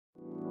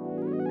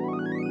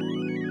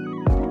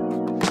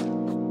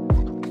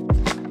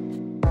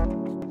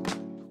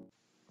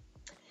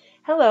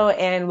Hello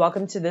and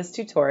welcome to this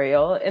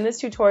tutorial. In this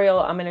tutorial,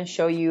 I'm going to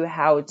show you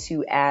how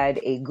to add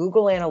a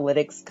Google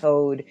Analytics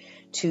code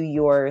to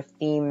your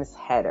theme's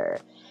header.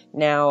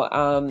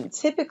 Now,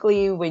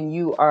 typically when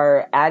you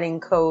are adding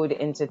code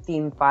into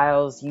theme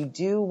files, you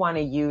do want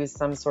to use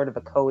some sort of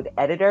a code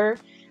editor.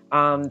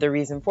 The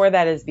reason for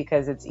that is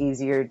because it's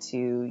easier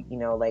to,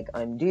 like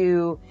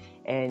undo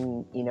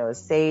and,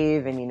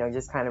 save and,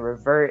 just kind of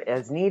revert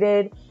as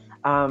needed.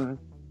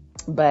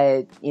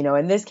 But,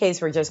 in this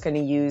case, we're just going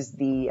to use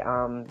the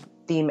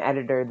theme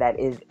editor that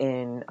is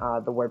in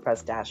the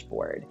WordPress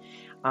dashboard.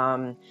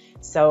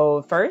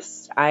 So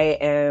first, I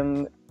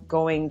am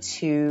going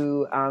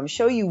to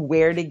show you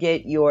where to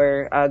get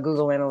your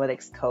Google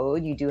Analytics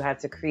code. You do have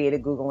to create a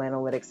Google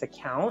Analytics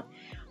account.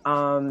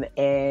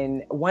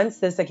 And once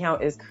this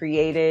account is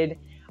created,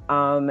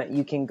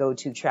 you can go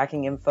to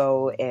tracking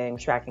info and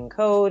tracking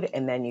code,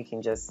 and then you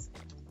can just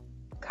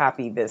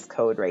copy this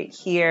code right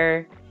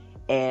here.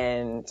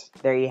 And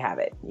there you have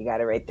it. You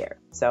got it right there.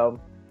 So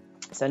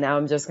now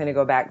I'm just going to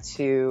go back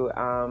to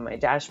my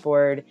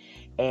dashboard,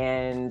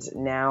 and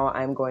now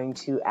I'm going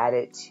to add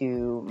it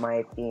to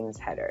my themes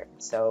header.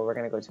 So we're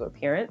going to go to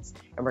Appearance,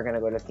 and we're going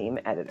to go to Theme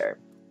Editor.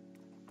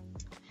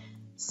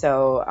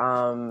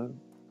 So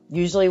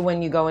usually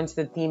when you go into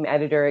the theme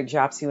editor, it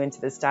drops you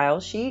into the style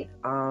sheet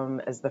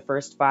as the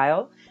first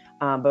file.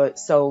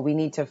 So we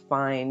need to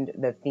find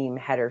the theme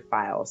header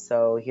file.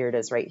 So here it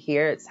is right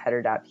here. It's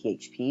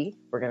header.php.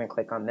 We're going to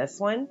click on this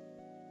one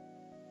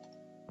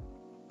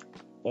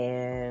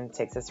and it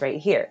takes us right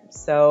here.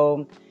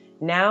 So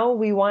now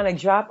we want to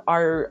drop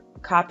our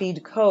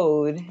copied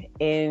code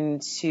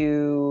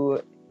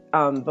into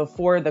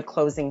before the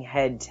closing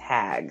head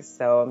tag.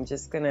 So I'm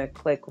just going to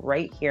click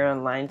right here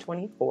on line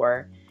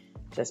 24.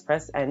 Just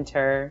press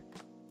enter.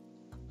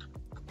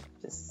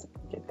 Just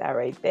get that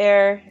right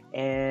there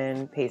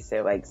and paste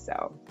it like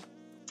so.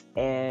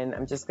 And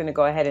I'm just going to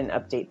go ahead and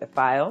update the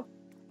file,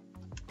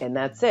 and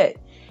that's it.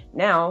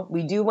 Now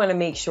we do want to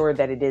make sure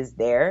that it is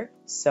there.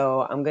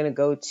 So I'm going to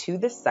go to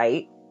the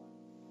site,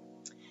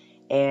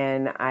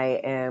 and I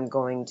am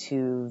going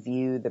to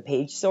view the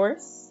page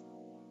source,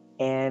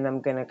 and I'm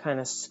going to kind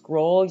of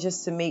scroll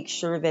just to make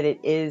sure that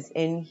it is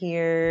in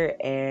here,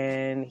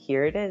 and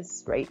here it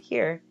is right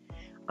here.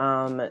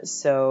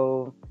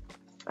 So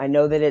I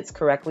know that it's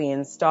correctly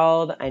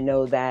installed. I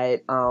know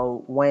that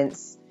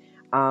once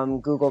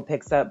Google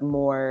picks up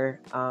more,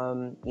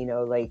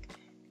 like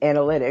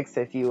analytics,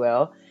 if you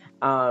will,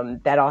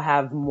 that I'll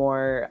have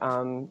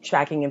more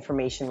tracking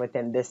information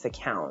within this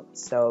account.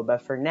 So,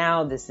 but for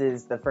now, this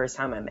is the first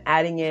time I'm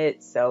adding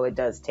it, so it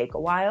does take a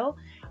while.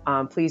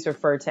 Please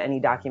refer to any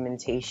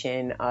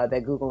documentation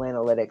that Google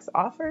Analytics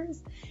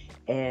offers,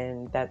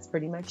 and that's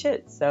pretty much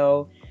it.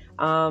 So,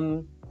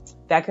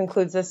 that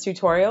concludes this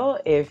tutorial.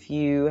 If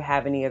you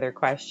have any other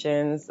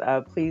questions,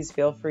 please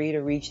feel free to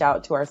reach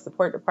out to our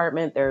support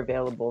department. They're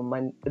available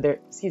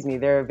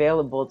they're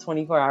available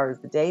 24 hours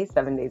a day,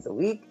 7 days a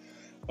week.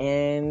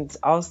 And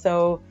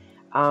also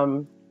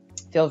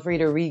feel free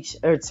to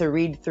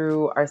read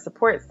through our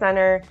support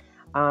center.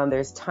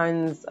 There's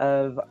tons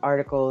of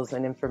articles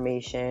and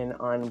information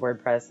on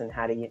WordPress and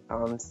how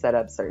to set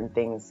up certain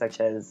things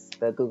such as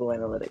the Google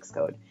Analytics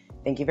code.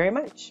 Thank you very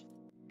much.